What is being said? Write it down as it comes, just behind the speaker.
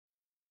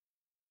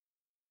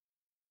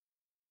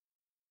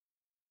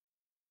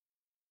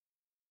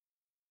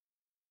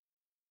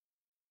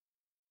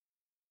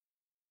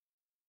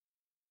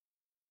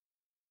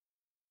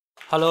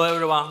Hello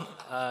everyone,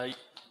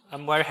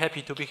 I'm very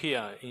happy to be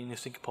here in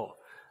Singapore,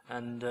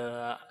 and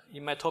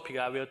in my topic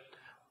I will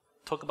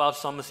talk about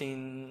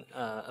something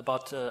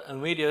about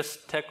NVIDIA's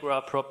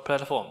Tegra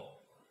platform.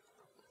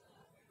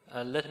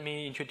 Let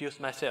me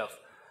introduce myself.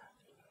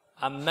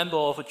 I'm a member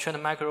of China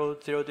Micro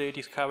zero-day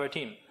discovery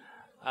team.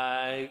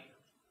 I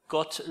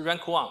got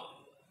rank 1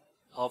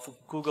 of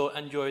Google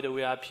Android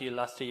VIP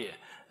last year,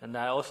 and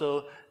I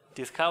also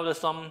discovered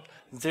some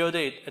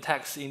zero-day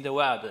attacks in the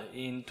wild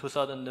in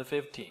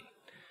 2015.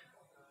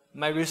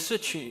 My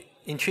research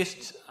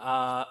interests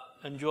are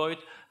Android,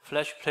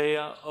 Flash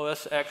Player,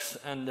 OS X,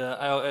 and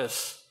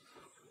iOS.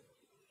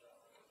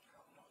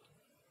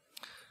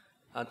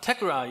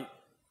 Tegra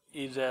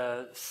is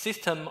a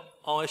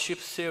system-on-a-chip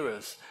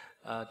series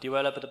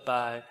developed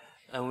by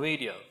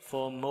NVidia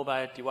for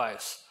mobile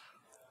device.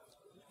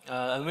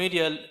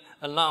 NVIDIA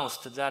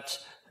announced that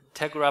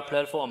Tegra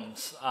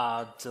platforms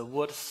are the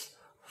world's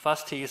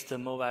fastest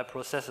mobile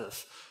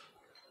processors.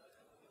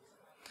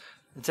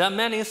 There are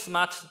many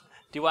smart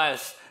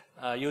devices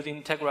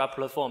using Tegra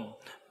platform,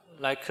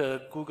 like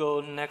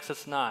Google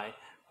Nexus 9,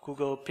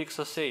 Google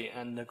Pixel C,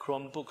 and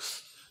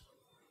Chromebooks.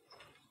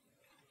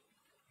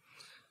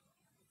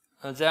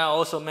 There are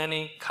also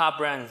many car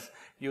brands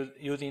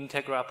using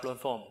Tegra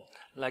platform,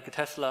 like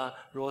Tesla,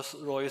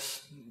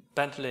 Rolls-Royce,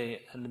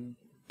 Bentley, and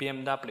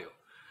BMW.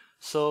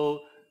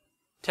 So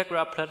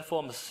Tegra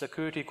platform's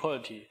security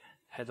quality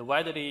has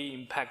widely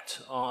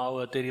impact on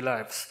our daily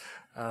lives.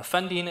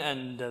 Finding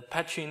and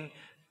patching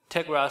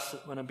Tegra's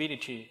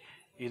vulnerability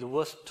is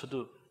worth to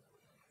do.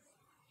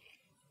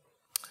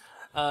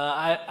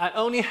 I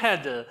only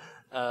had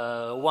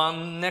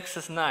one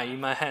Nexus 9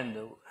 in my hand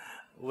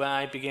when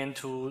I began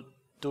to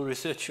do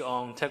research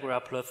on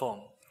Tegra platform.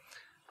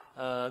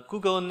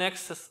 Google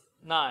Nexus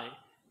 9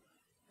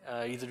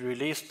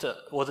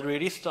 was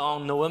released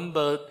on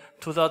November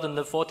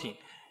 2014.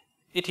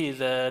 It is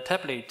a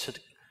tablet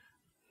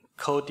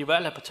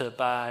co-developed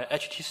by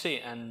HTC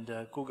and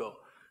Google.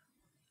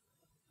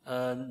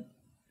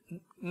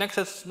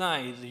 Nexus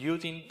 9 is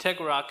using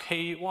Tegra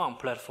K1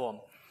 platform.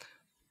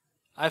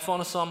 I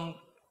found some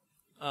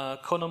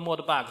kernel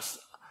mode bugs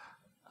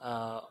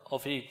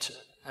of it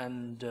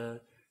and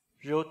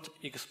wrote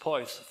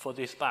exploits for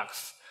these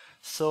bugs.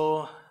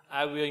 So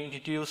I will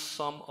introduce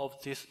some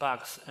of these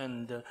bugs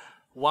and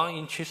one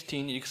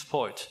interesting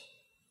exploit.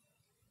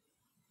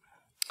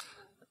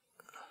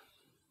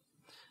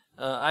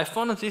 I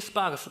found these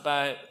bugs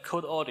by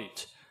code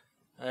audit.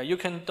 You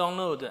can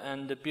download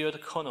and build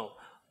kernel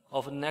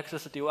of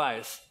Nexus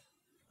device.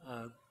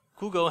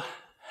 Google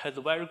has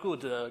a very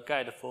good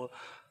guide for.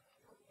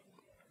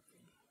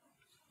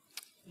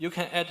 You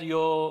can add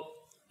your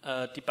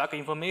debug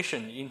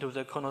information into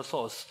the kernel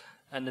source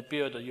and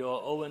build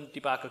your own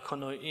debug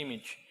kernel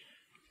image.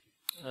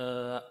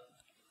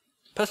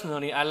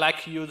 Personally, I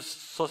like to use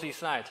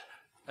SourceSight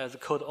as a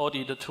code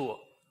audit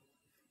tool.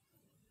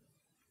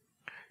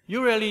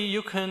 Usually,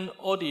 you can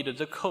audit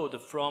the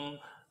code from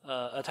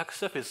attack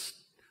surface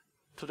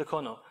to the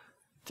kernel.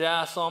 There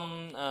are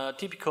some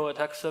typical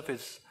attack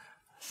surfaces,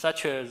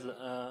 such as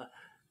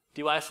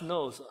device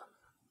nodes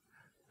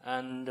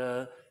and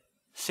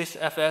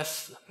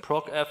sysfs,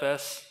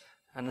 procfs,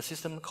 and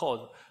system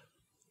code.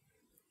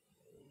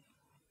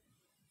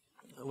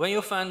 When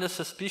you find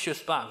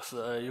suspicious bugs,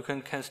 you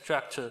can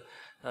construct a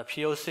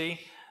POC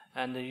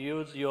and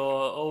use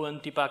your own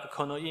debug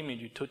kernel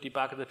image to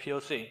debug the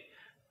POC.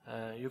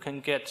 You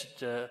can get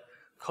the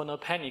kernel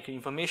panic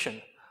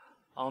information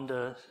on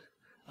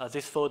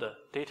this folder,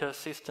 data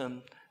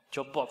system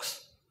job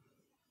box.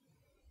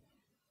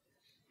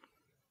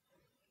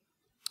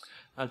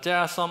 There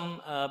are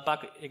some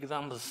bug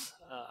examples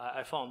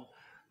I found.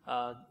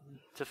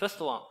 The first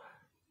one,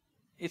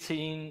 it's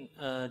in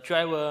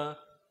driver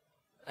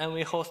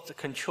NVhost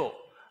control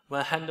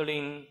when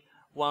handling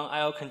one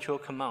IO control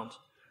command.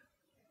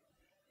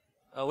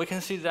 We can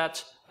see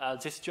that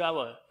this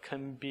driver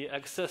can be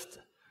accessed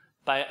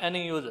by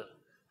any user.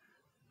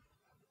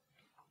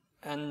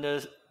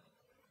 And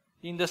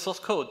in the source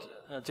code,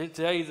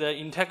 there is an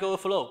integral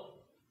flow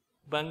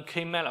when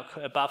kmalloc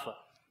a buffer.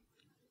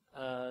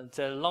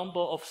 The number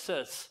of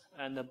sets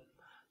and the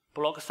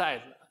block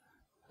size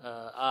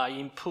are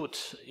input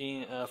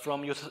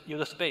from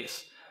user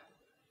space.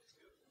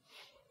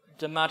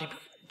 The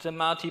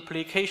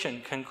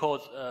multiplication can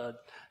cause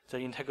the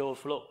integral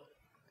flow,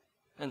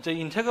 and the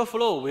integral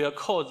flow will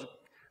cause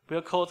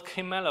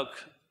kmalloc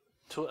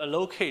to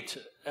allocate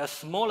a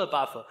smaller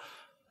buffer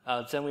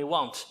than we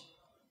want.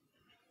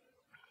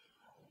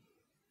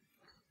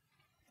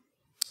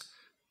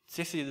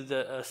 This is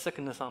the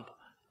second example.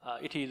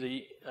 It is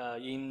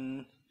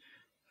in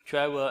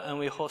driver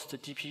NVhost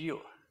GPU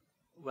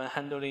when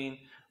handling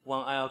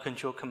one IO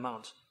control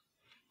command.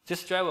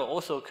 This driver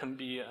also can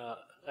be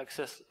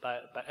accessed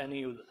by any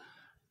user.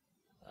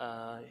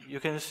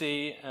 You can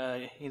see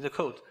in the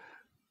code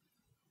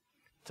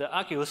the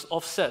argus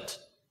offset.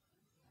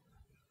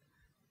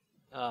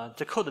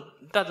 The code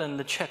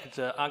doesn't check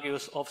the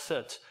argus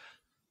offset.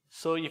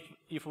 So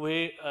if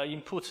we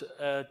input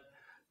a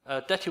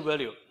data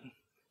value,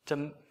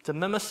 the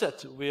memory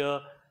set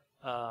will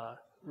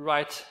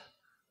write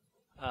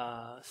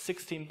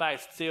 16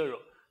 bytes 0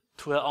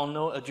 to an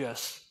unknown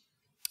address.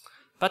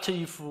 But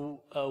if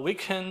we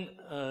can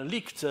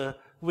leak the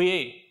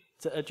VA,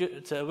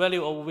 the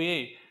value of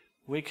VA,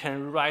 we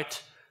can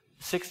write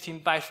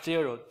 16 bytes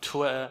 0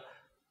 to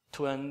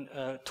an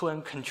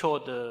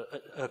uncontrolled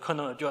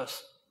kernel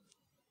address.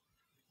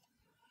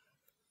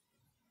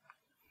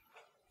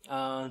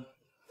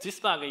 This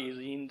bug is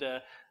in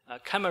the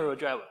camera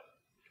driver.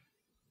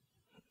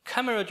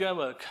 Camera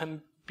driver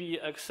can be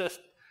accessed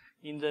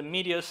in the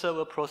media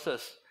server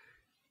process.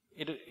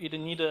 It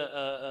needs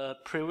a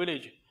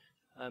privilege,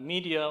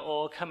 media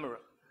or camera.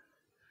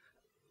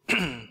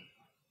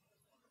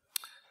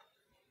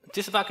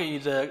 This bug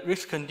is a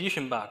risk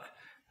condition bug.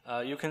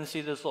 You can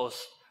see the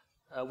source.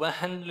 When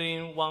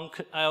handling one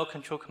IO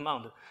control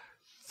command,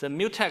 the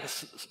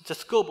mutex, the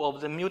scope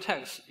of the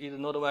mutex is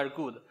not very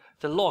good.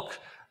 The lock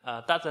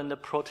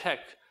doesn't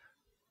protect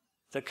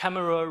the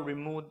camera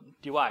remote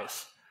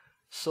device,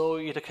 so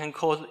it can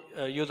cause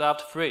user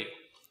after free.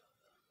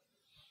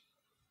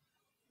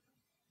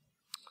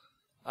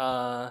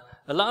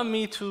 Allow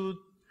me to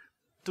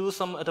do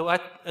some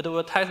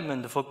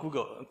advertisement for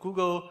Google.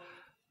 Google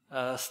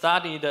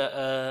started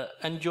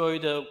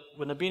Android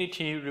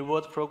vulnerability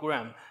reward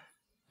program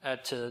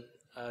at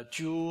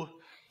June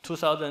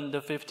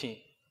 2015.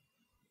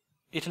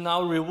 It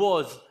now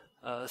rewards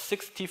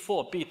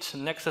 64-bit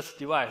Nexus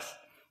device,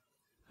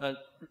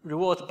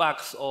 rewards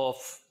bugs of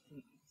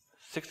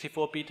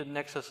 64-bit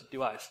Nexus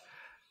device.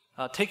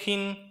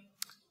 Taking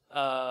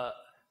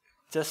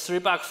the 3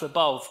 bugs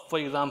above, for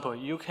example,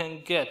 you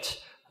can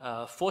get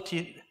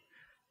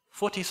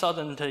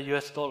 $40,000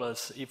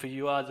 US if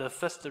you are the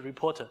first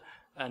reporter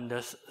and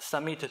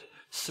submit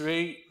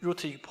 3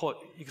 root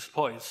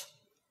exploits.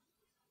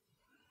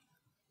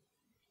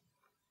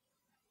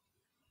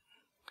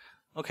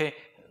 Okay,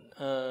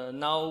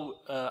 now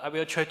I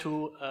will try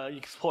to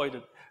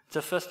exploit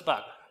the first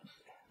bug,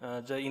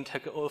 the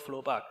integer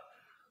overflow bug.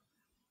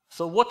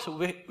 So what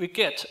we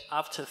get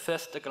after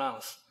first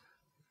glance?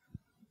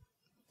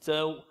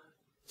 The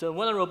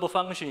vulnerable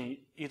function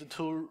is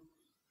to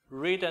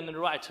read and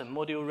write a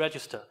module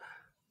register.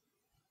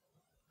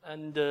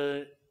 And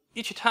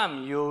each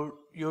time you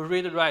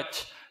read and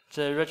write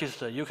the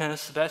register, you can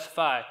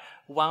specify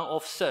one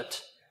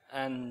offset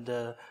and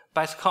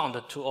byte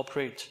count to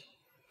operate.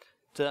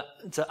 The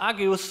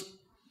argues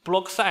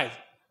block size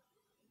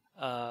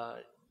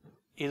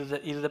is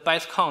the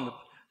byte count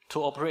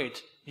to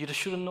operate. It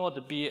should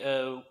not be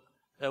a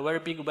very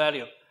big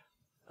value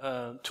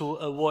to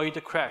avoid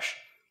the crash.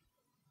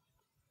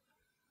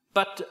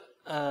 But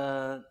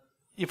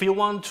if you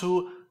want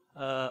to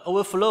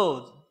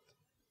overflow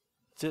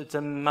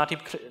the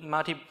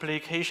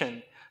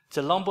multiplication,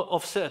 the number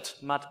offset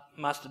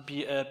must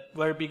be a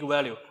very big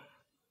value.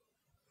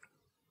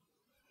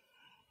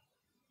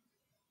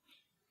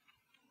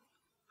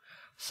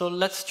 So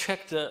let's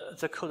check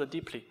the code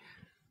deeply.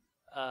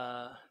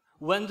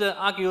 When the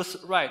argues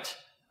write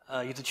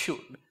is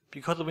true,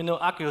 because we know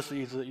argues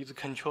is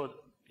controlled,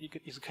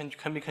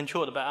 can be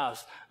controlled by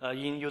us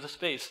in user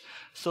space.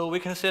 So we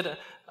can set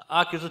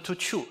argues to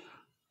true.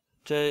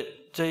 The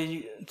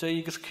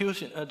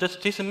execution,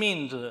 this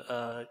means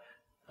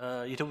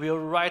it will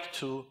write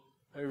to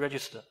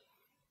register.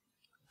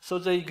 So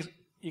the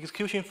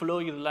execution flow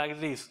is like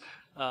this: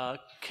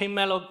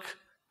 kmalloc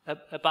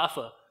a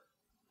buffer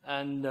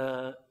and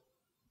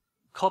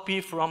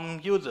copy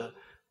from user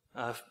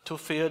to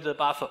fill the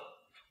buffer.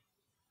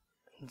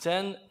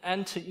 Then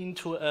enter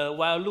into a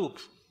while loop.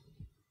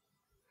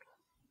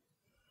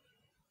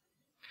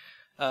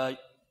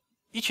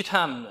 Each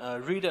time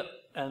read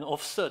an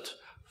offset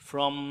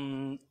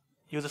from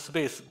user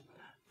space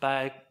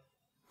by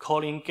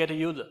calling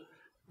getUser,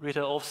 read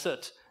an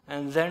offset,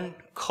 and then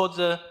call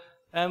the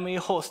MV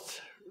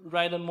host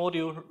write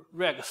module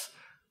regs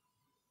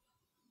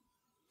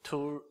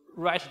to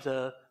write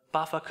the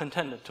buffer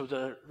content to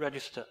the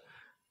register.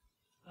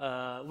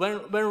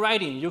 When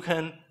writing, you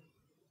can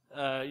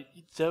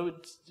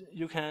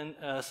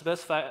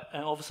specify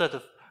an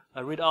offset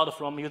read out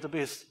from user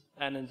base,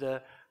 and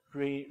the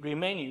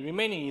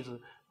remaining is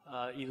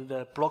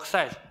the block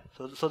size.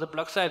 So the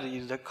block size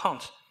is the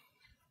count.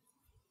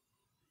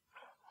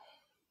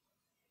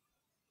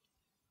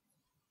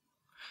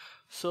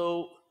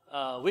 So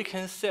we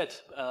can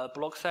set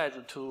block size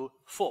to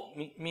 4,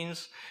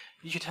 means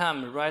each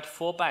time write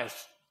 4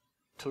 bytes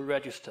to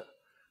register.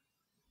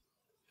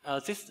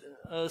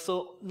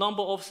 So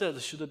number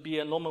offsets should be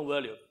a normal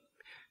value,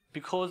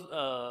 because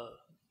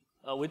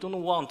we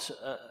don't want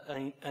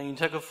an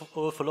integer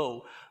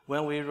overflow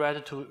when we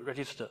write to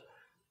register.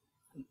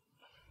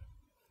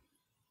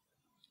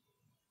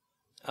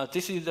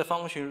 This is the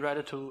function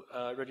write to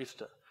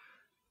register.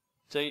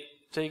 The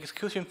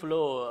execution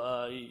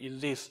flow is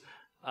this.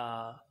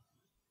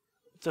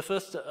 The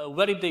first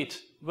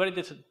validate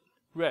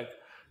reg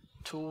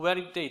to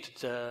validate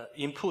the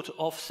input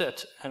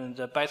offset and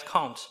the byte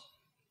count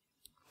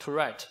to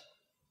write.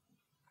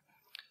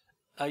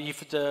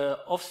 If the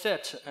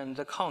offset and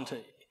the count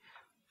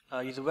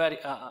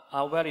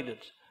are validated,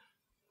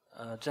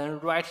 then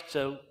write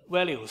the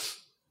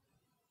values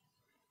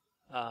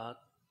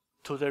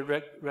to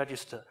the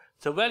register.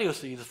 The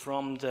values is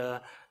from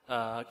the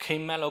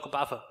kmalloc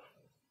buffer.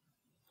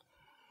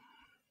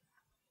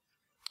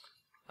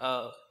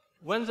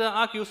 When the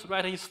argues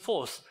write is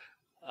false,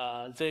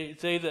 there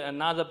is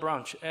another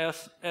branch,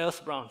 else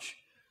branch.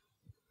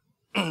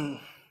 The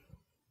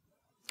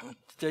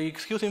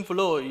execution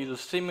flow is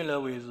similar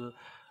with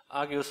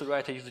argues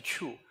write is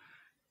true.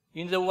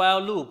 In the while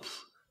loop,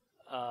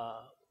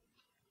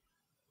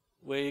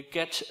 we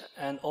get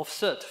an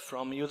offset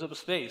from user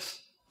space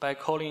by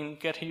calling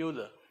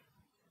getUser,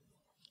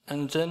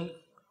 and then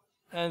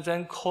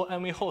call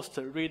NVhost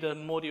read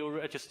module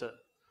register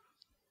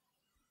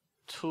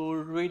to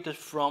read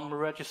from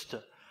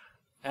register,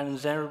 and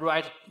then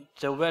write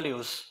the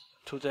values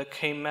to the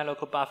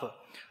kmalloc buffer.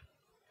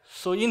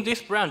 So in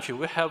this branch,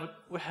 we have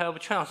a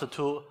chance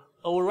to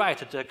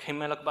overwrite the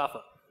kmalloc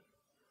buffer.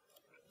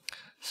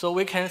 So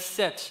we can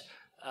set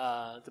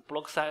the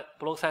block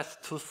size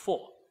to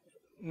 4,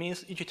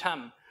 means each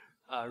time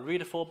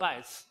read 4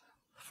 bytes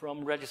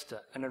from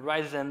register and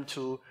write them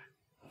to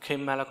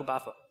kmalloc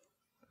buffer.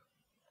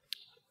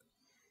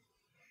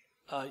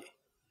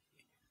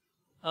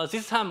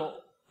 This time,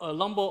 a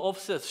number of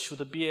offsets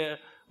should be a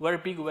very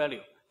big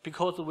value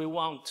because we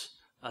want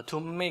to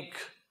make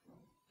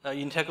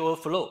integral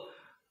flow.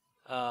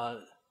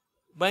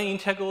 When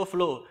integral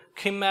flow,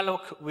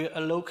 kmalloc will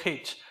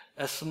allocate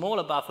a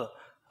smaller buffer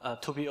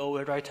to be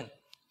overwritten.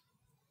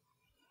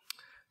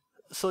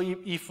 So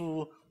if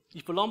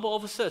number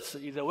of offsets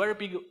is a very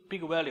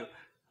big value,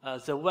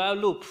 the while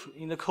loop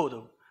in the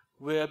code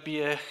will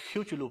be a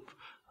huge loop,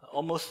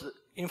 almost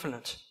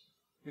infinite.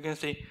 You can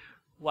see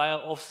while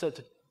offset.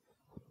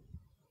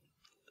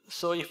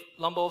 So if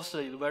number of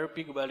offsets is a very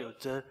big value,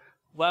 the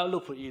while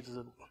loop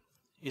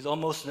is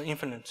almost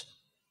infinite.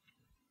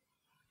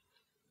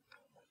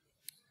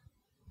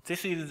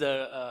 This is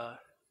the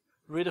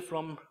read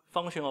from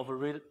function of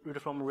read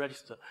from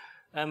register,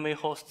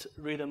 NVhost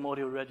read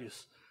module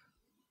register.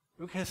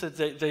 You can see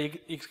the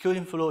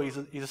execution flow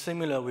is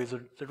similar with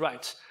the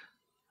write.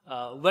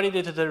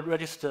 Validate the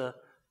register,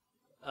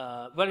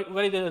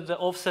 validate the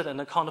offset and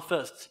the count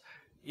first.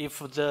 If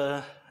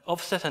the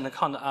offset and the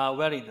count are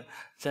valid,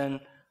 then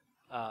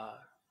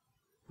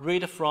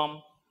read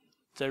from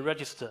the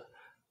register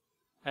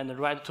and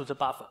write to the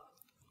buffer.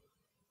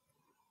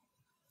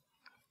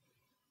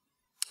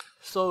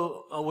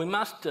 So we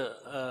must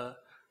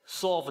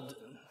solve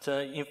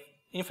the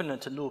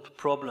infinite loop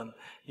problem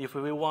if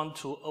we want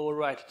to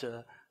overwrite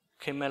the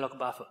kmalloc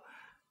buffer.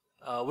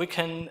 We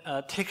can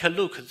take a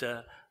look at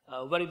the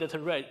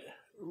validated reg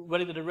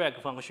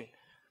function.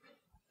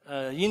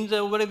 In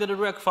the validated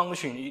reg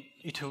function,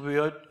 it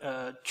will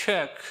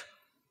check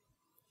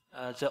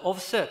the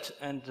offset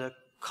and the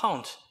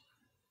count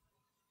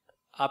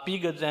are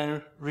bigger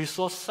than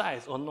resource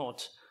size or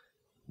not.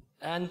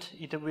 And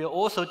it will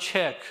also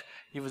check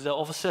if the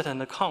offset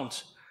and the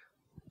count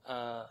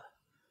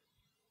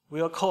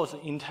will cause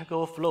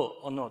integral flow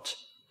or not.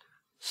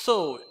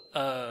 So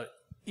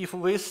if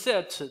we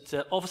set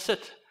the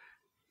offset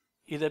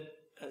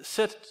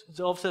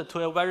to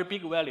a very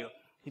big value,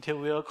 it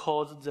will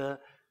cause the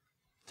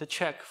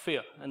check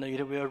fail and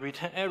it will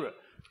return error.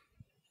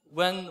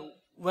 When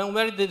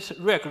validated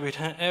reg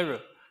return error,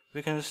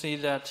 we can see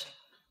that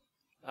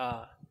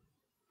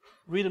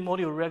read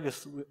module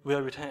regs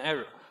will return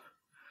error.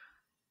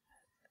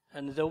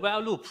 And the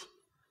while loop,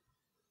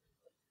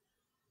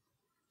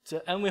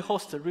 the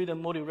NVhost read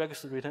module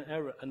regs return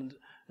error and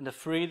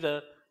free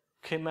the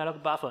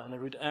kmalloc buffer and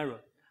read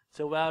error.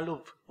 The while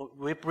loop,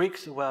 we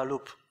break the while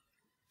loop.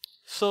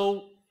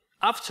 So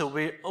after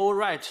we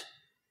overwrite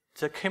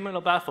the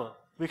kmalloc buffer,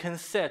 we can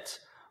set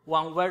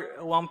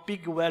one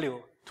big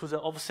value to the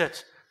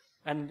offset,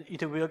 and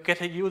it will get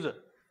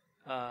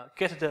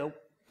the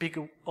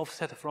big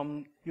offset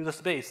from user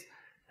space,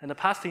 and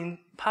pass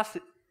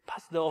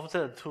the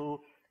offset to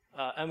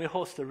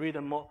NVhost read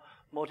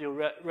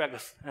module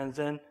regs, and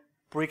then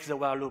break the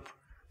while loop.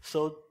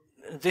 So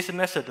this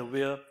method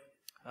will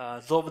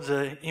solve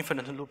the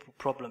infinite loop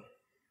problem.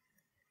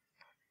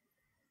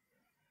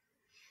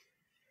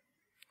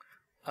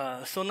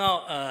 So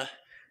now,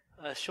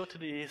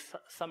 shortly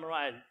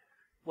summarize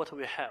what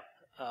we have.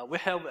 We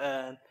have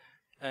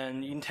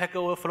an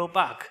integral flow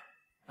bug.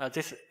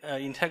 This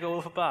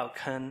integral flow bug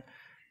can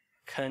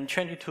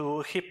change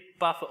to heap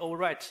buffer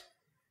overwrite,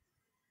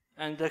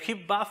 and the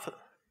heap buffer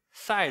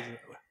size,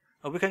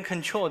 we can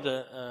control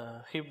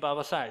the heap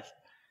buffer size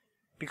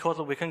because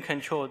we can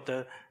control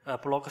the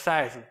block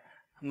size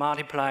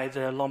multiply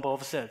the number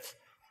of offsets.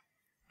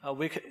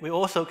 We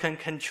also can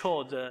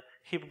control the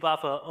heap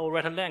buffer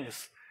overwrite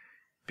length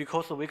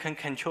because we can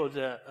control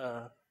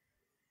the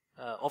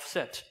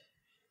offset.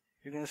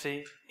 You can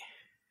see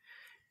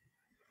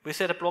we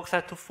set the block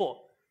size to 4,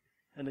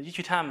 and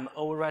each time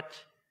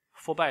overwrite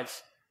 4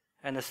 bytes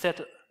and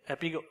set a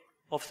big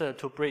offset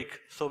to break,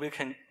 so we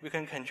can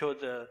control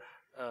the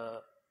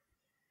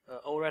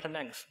overwrite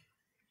length.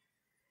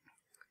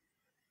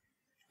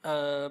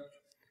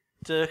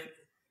 the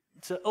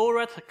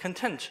overwrite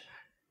content,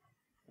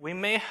 we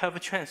may have a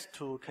chance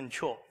to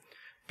control,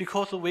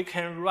 because we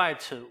can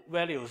write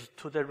values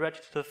to the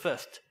register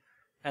first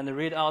and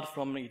read out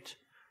from it.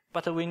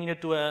 But we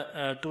need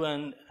to do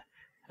an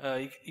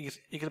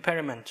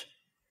experiment.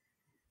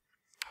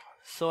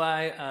 So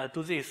I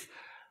do this.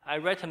 I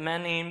write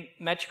many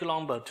magic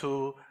number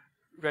to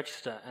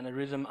register and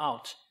read them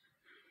out,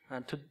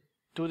 and to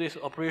do this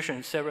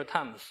operation several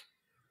times.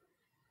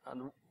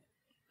 And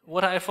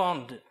what I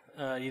found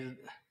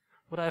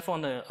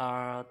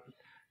are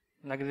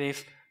like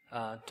this.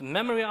 The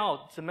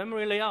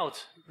memory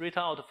layout read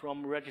out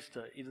from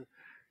register is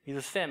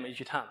the same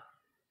each time.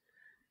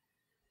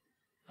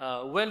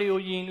 Value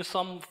in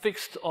some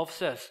fixed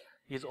offsets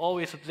is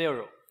always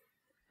 0.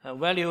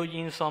 Value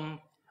in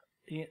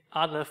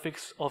other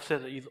fixed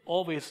offset is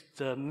always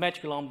the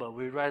magic number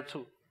we write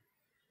to.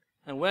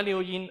 And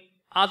value in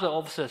other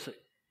offsets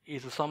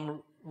is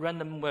some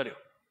random value.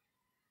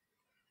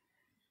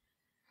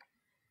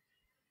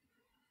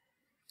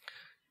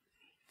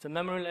 The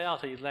memory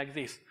layout is like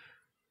this.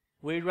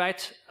 We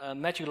write a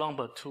magic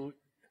number to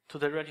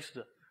the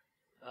register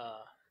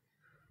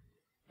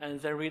and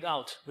then read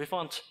out. We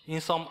found in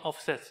some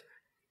offsets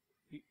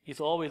it's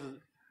always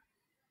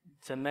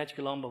the magic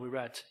number we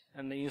write,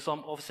 and in some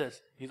offsets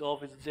it's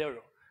always 0,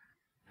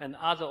 and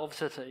other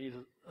offsets is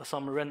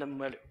some random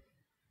value.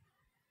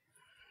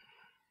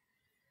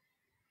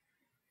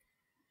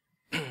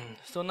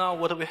 So now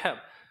what do we have?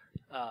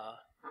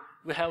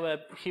 We have a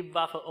heap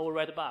buffer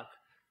overwrite bug.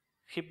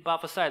 Heap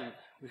buffer size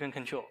we can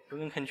control. We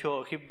can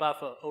control heap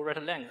buffer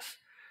overwrite length.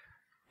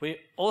 We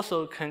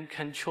also can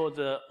control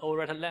the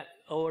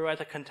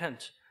overwrite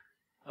content.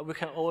 We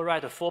can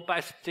overwrite 4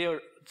 bytes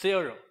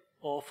 0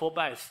 or 4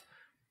 bytes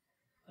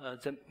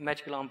the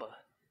magic number.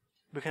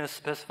 We can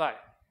specify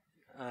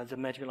the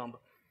magic number.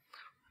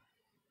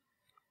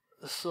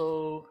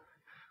 So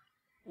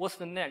what's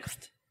the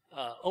next?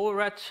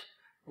 Overwrite.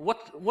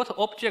 What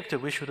object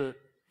we should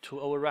to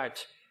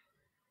overwrite?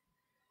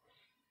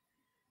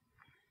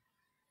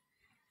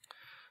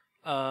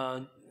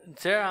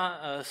 There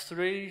are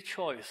 3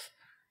 choices.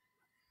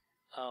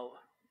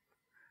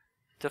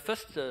 The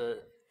first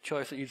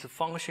choice is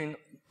function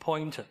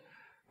pointer.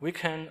 We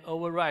can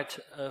overwrite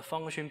a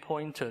function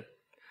pointer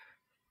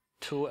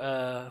to,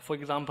 for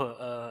example,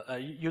 a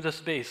user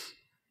space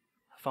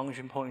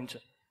function pointer,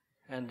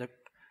 and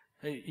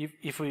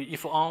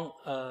if on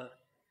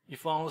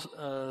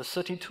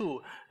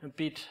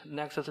 32-bit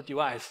Nexus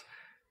device,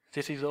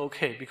 this is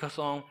okay, because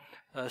on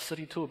a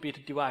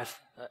 32-bit device,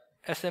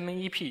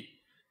 SMEP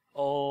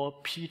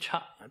or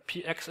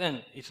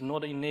PXN is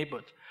not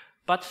enabled.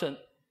 But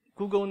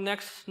Google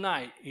Nexus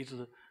 9 is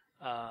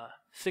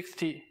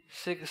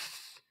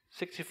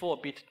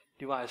 64-bit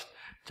device.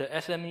 The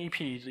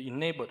SMEP is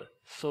enabled,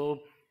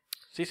 so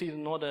this is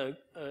not a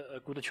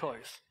good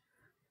choice.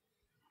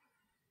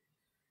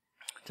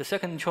 The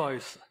second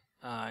choice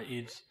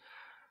is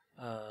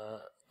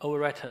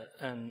overwrite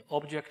an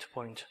object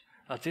point.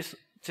 This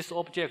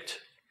object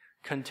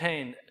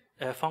contains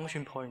a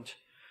function point.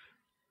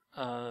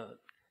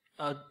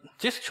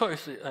 This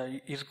choice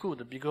is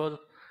good because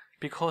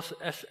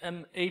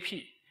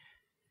SMAP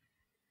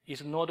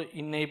is not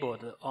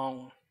enabled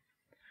on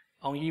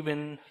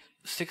even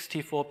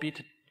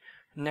 64-bit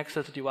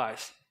Nexus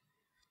device.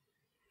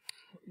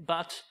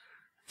 But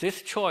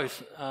this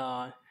choice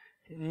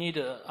need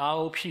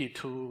ROP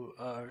to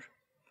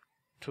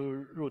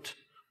root,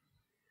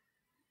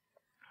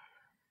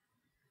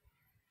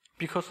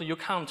 because you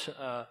can't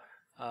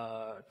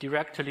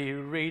directly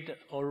read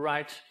or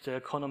write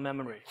the kernel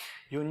memory.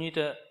 You need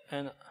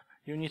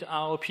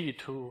ROP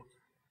to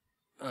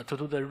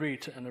do the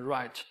read and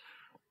write.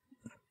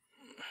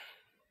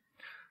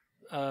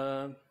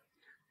 The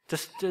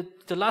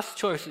last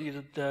choice is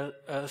the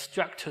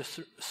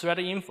struct thread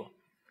info.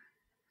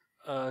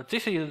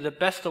 This is the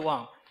best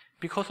one,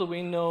 because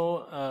we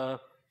know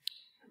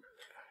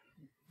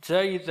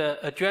there is an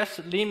address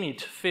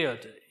limit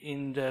field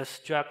in the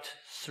struct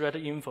thread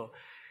info.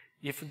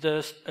 If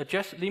the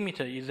address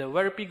limit is a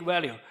very big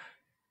value,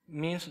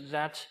 means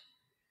that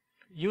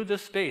user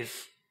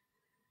space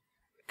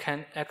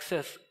can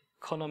access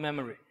kernel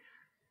memory.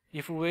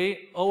 If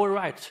we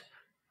overwrite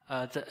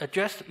the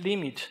address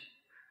limit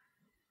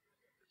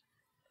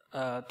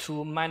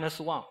to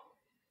 -1,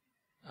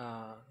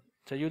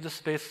 the user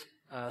space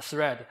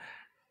thread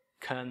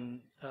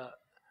can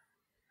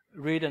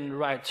read and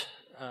write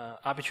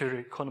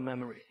arbitrary kernel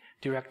memory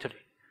directly.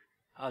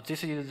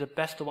 This is the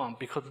best one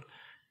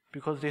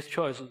because this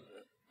choice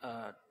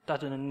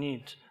doesn't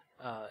need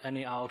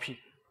any ROP.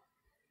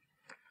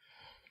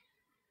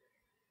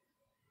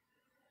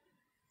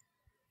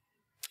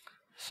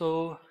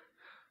 So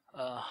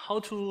how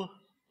to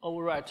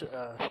overwrite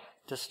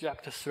the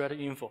struct thread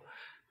info?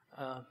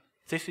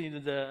 This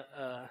is the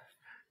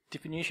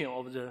definition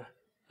of the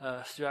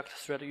struct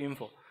thread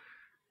info.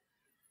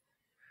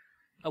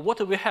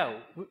 What we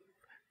have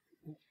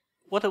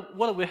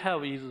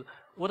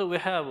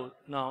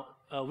now.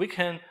 We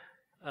can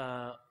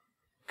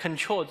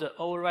control the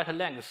overwrite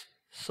length.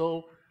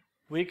 So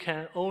we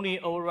can only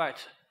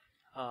overwrite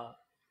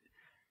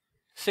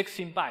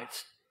 16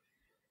 bytes.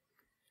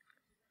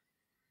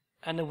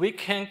 And we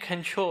can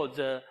control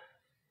the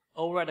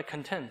overwrite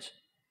content.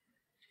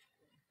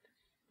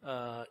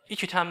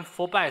 Each time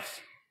 4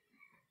 bytes,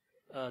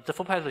 the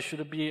 4 bytes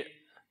should be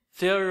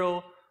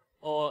 0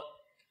 or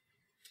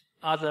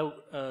other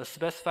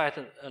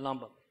specified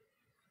number.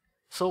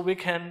 So we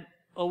can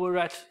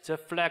overwrite the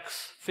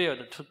flex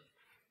field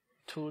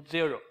to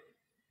 0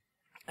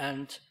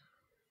 and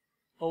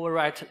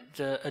overwrite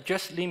the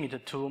adjust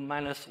limit to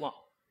 -1.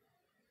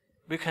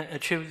 We can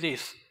achieve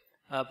this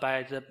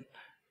by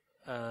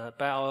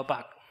our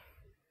bug.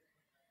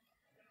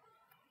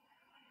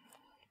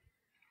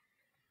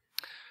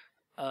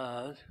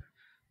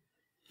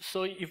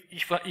 So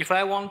if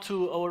I want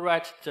to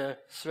overwrite the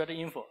thread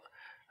info,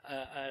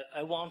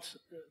 I want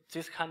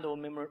this kind of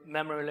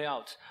memory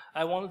layout.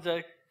 I want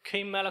the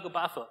kmalloc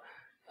buffer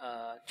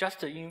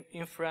just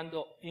in front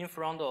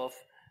of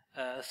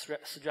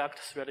struct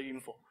thread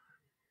info,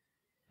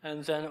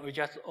 and then we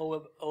just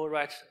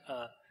overwrite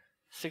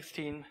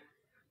 16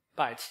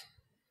 bytes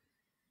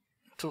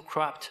to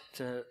corrupt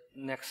the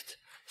next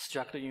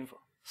struct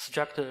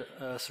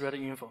thread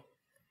info.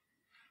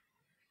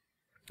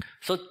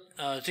 So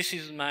this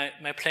is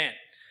my plan.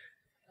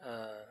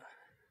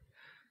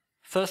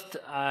 First,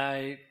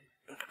 I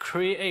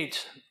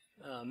create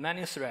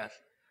many threads.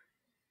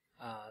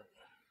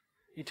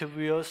 It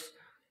will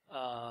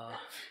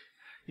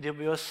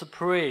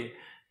spray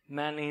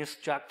many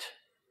struct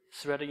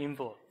thread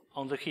info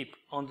on the heap,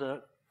 on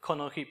the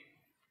kernel heap.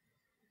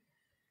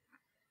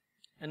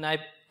 And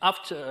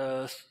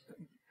after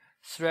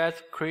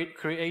threads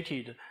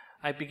created,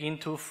 I begin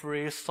to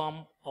free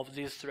some of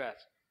these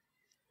threads.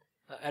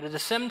 At the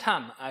same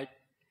time,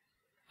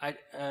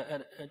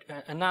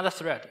 another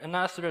thread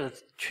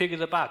triggers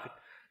the bug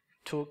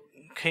to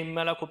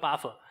kmalloc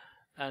buffer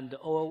and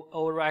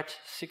overwrite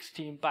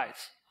 16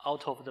 bytes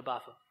out of the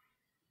buffer.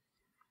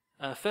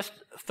 First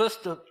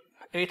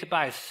 8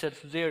 bytes set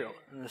to 0,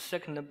 and the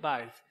second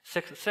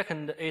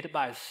 8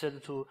 bytes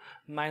set to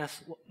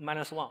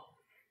 -1.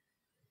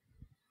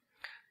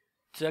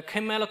 The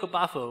kmalloc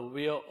buffer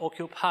will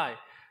occupy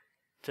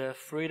the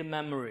freed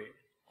memory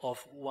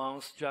of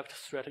one struct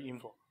thread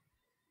info.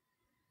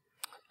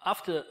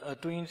 After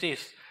doing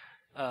this,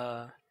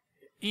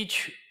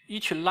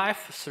 each live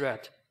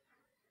thread,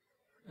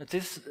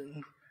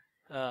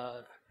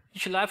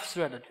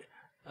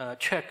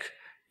 check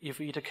if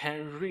it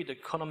can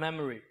read kernel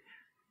memory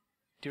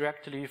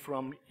directly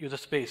from user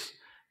space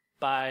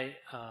by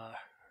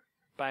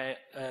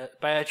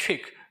a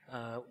trick.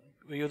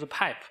 We use a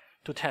pipe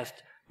to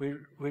test. We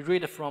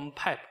read from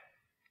pipe.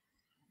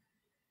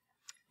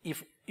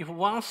 If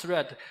one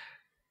thread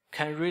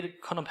can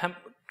read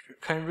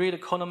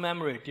kernel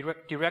memory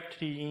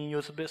directly in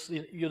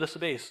user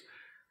space,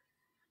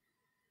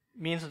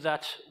 means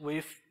that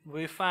we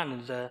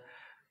find the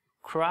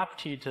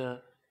corrupted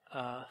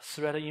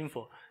thread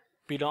info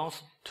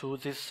belongs to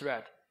this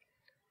thread.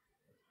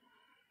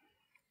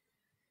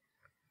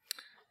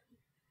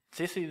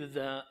 This is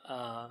the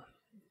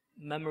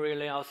memory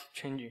layout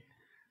changing.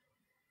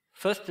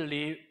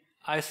 Firstly,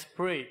 I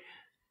spray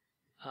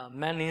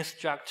many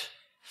struct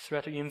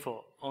thread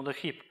info on the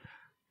heap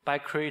by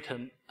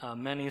creating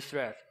many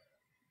threads.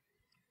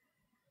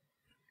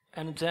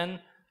 And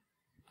then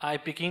I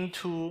begin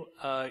to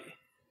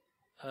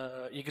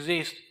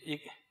exist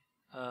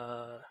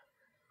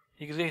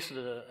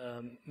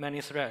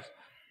many threads.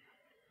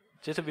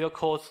 This will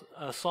cause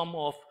some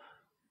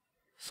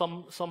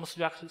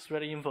struct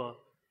thread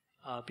info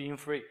being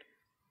freed.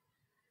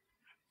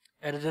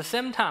 At the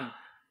same time,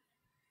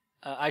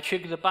 I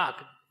check the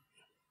bug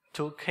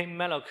to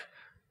kmalloc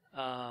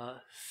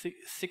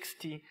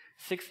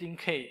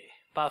 16K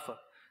buffer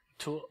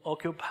to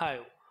occupy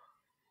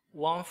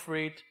one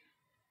freed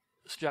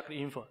struct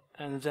info,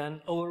 and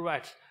then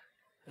overwrite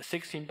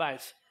 16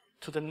 bytes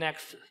to the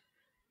next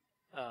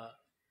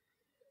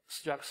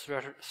struct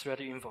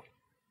thread info.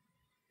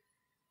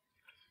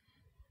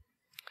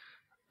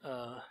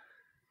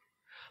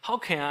 How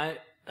can I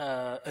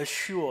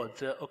assure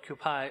the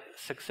occupy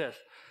success?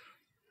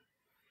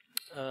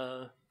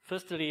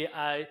 Firstly,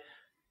 I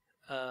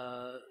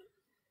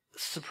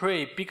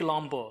spray big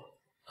number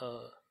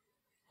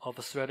of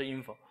thread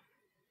info.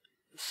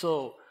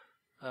 So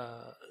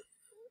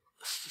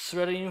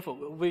thread info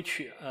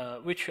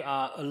which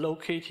are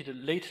located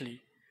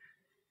lately,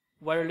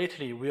 very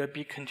lately, will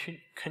be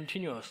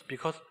continuous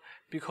because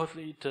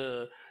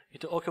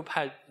it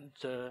occupies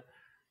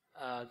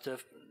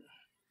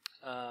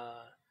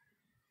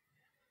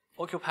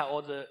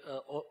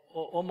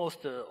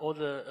almost all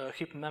the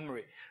heap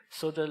memory.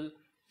 So the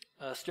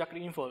struct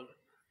info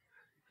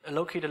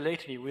located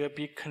lately will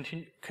be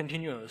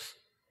continuous.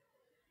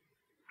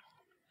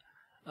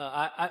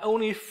 I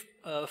only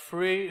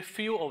free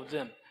few of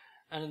them,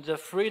 and the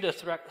freed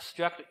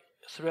struct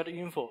thread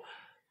info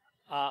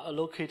are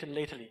allocated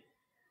lately.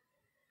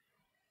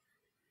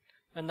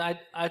 And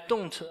I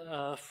don't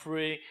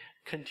free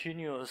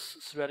continuous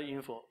thread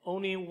info.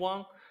 Only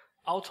 1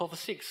 out of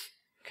 6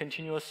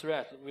 continuous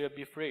thread will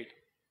be freed.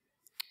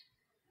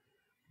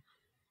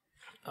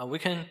 We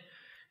can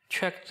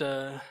check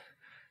the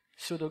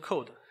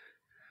pseudocode.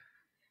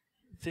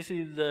 This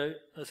is the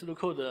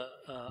pseudocode.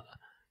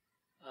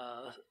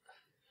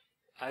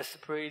 I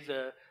spray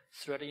the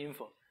thread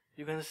info.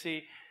 You can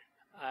see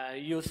I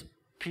use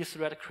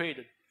pthread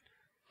create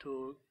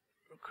to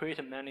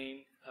create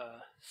many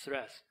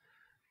threads,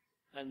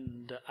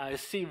 and I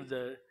save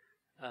the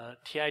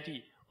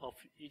TID of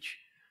each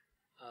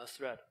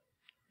thread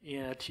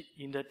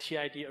in the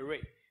TID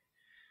array.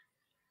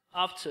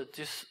 After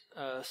this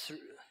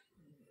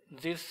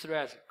these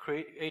threads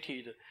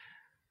created,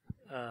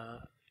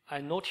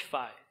 I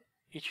notify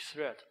each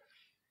thread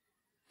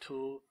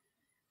to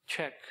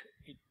check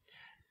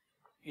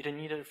it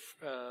needed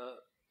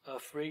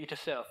free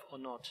itself or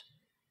not.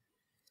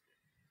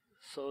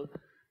 So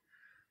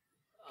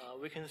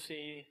we can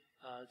see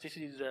this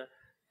is the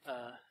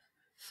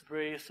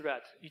spray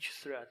thread.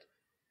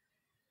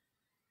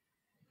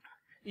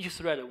 Each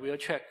thread will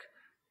check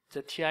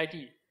the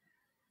TID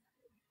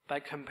by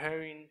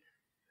comparing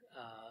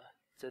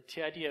the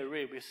TID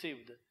array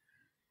received,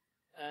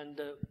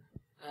 and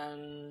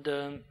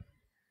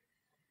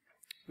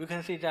we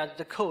can see that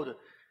the code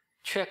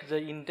check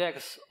the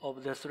index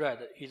of the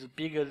thread is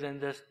bigger than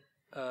the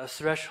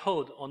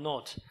threshold or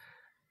not,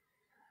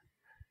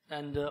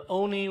 and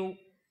only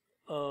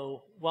 1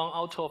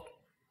 out of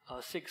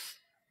 6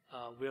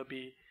 will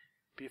be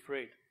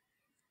freed.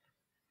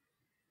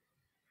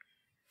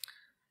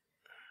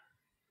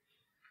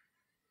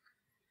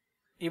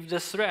 If the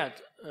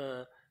thread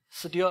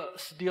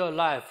still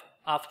alive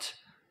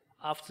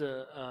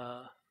after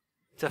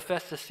the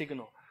first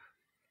signal,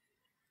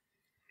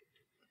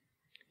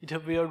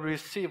 it will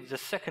receive the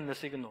second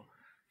signal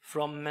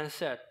from main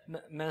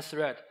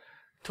thread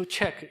to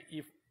check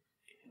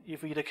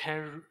if it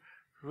can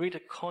read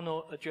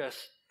kernel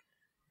address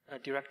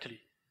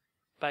directly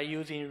by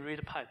using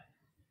read pipe.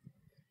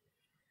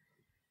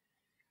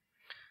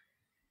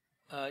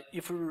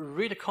 If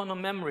read kernel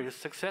memory is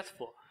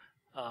successful,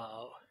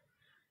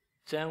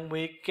 then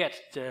we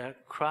get the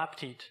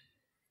corrupted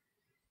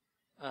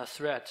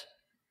thread,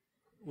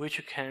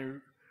 which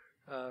can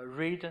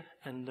read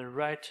and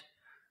write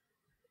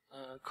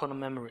kernel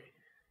memory.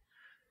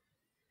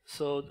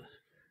 So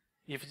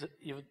if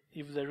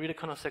the read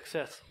kernel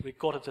success, we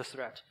got the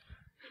thread,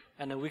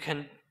 and we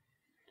can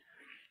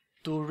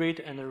do read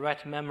and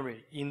write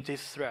memory in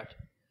this thread.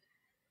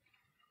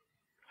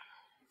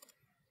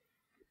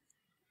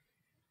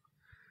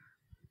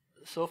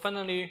 So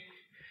finally,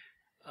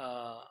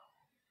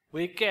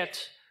 we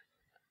get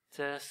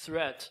the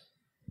thread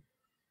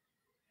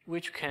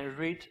which can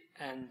read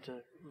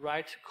and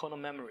write kernel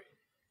memory.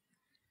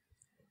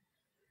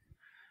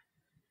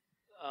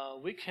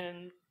 We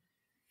can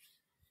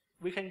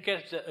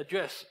get the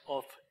address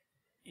of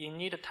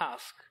init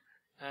task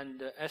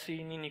and SE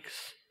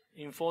Linux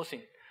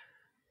enforcing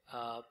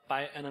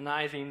by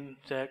analyzing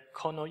the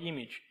kernel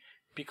image,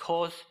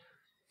 because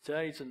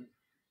there is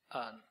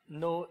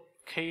no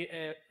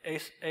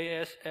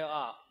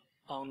ASLR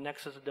on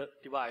Nexus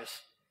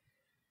device.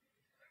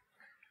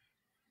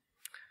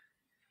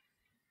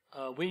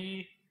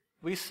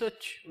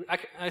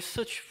 I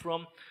search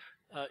from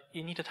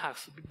init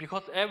task,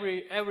 because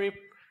every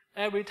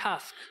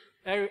task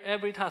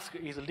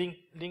is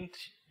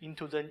linked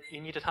into the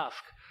init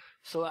task.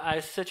 So I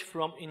search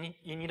from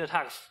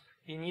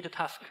init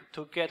task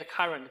to get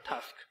current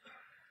task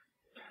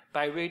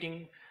by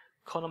reading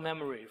kernel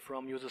memory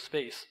from user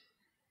space.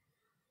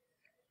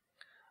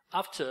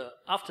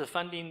 After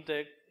finding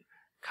the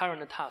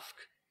current task,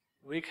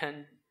 we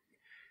can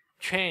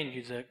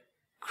change the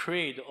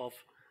create of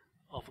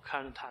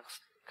current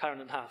task.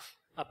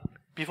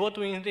 Before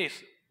doing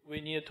this,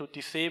 we need to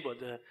disable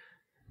the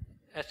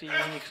SE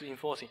Linux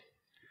enforcing.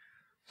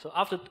 So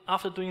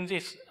after doing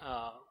this,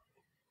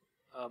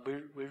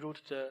 we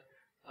root the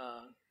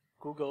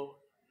Google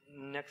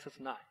Nexus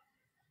 9.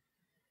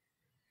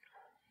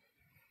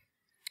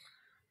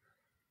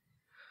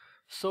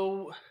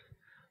 So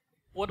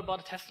what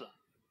about Tesla?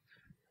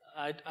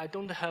 I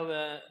don't have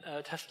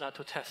a Tesla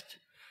to test,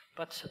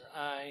 but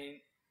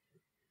I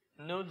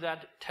know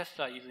that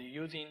Tesla is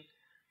using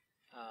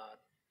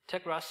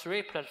Tegra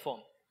 3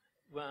 platform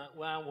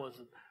when I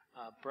was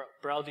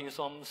browsing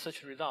some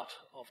search result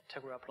of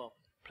Tegra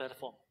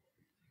platform.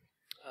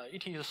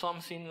 It is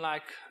something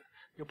like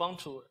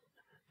Ubuntu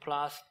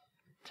plus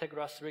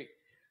Tegra 3.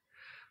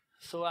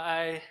 So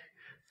I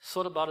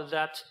thought about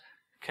that.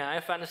 Can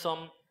I find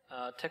some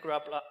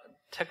Tegra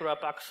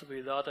bugs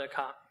without a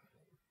car?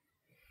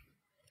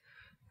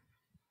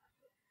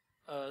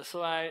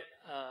 So I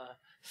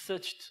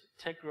searched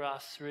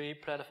Tegra 3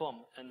 platform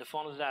and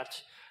found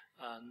that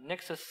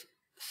Nexus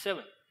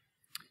 7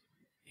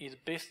 is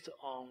based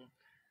on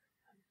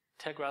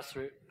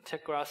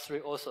Tegra 3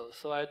 also.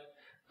 So I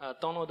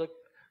downloaded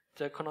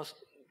the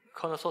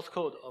kernel source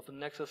code of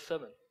Nexus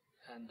 7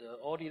 and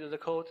audit the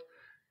code,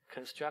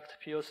 construct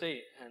POC,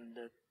 and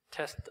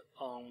test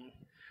on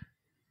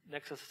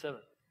Nexus 7.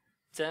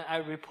 Then I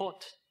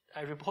report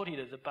I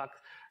reported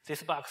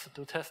this bugs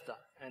to tester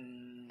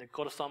and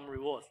got some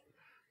rewards.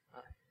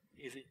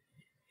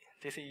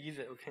 This is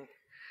easy, okay?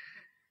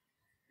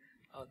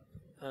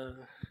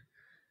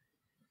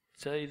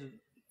 There is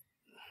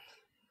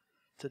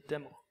the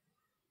demo.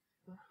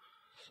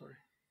 Sorry.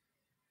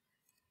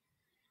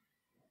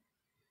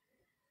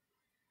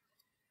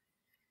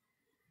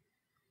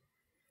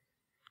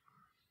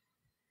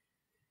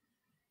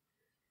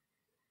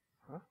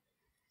 Huh?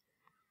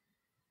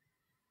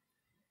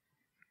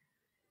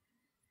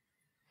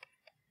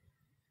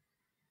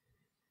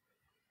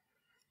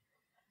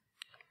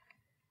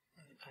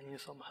 I need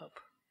some help.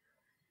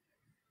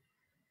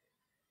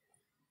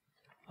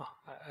 Oh,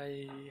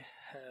 I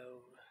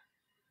have.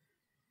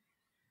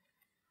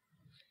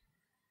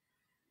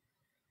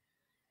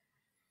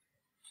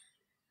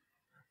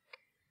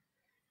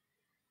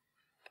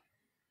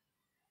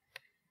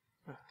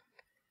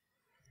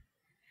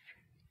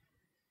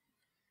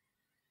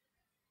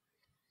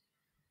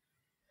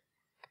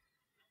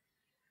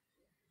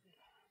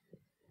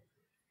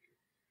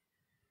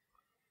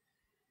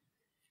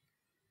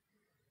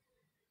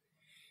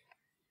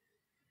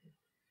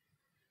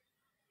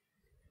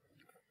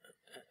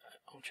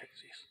 I'll check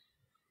this.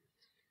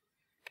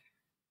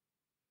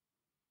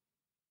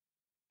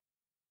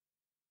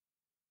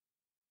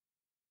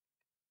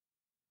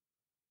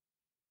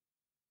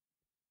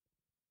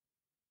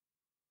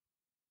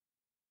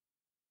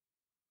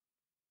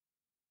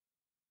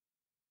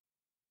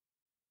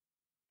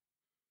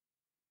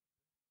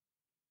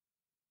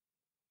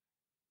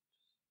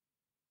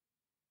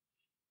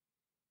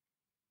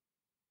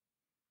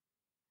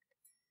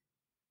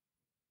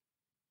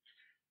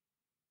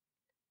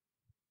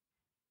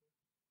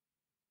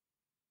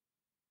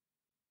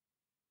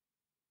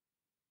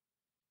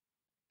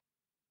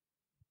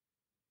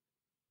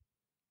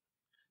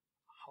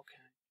 How can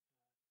I?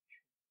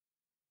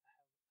 I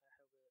have a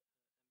MP3.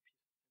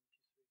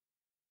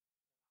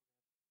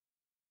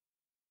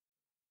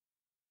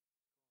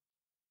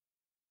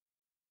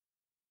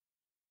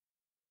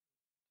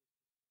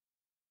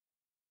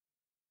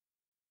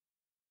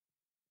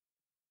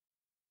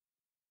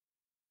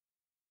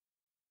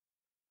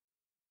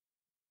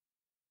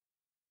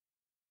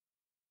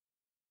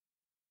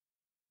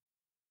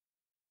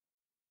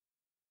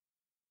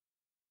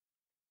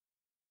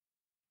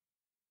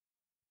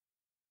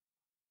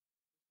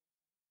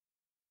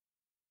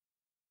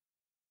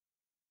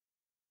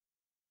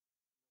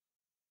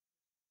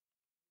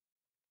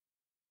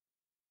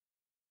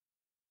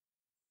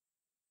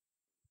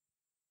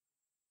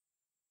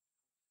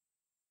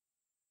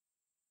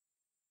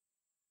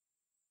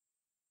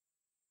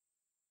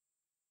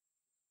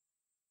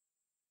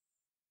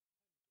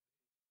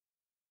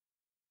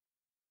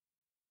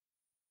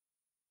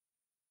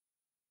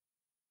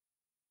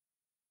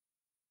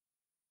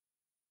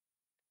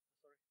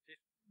 Sorry,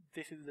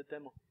 this is the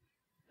demo.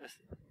 Yes.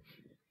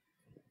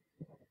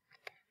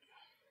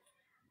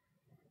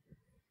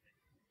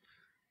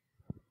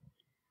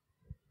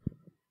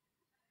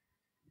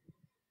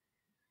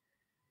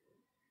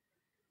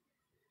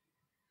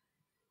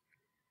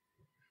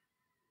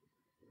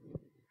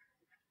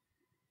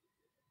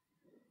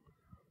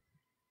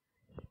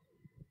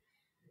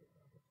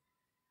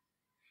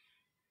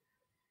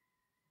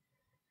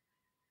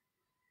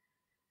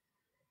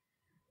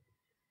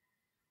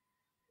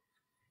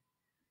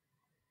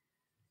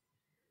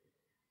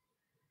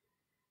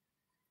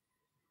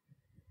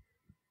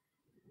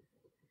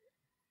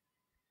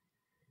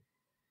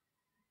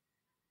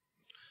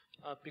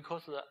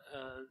 Because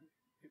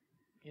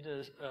it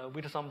is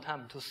with some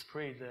time to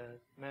spray the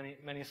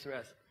many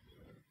threads.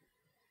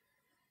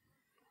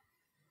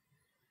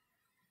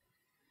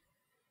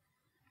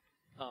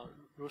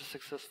 Root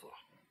successful.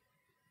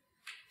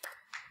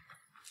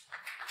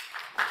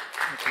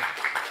 Okay.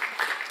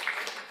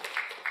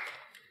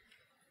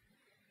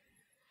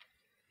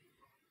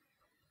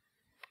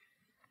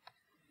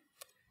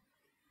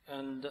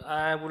 And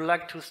I would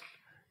like to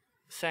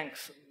thank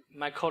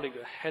my colleague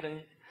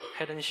Hayden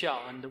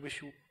Xiao and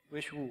Wish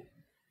Wu.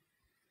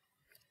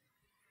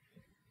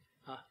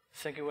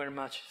 Thank you very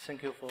much.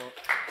 Thank you for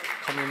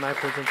coming to my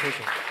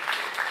presentation.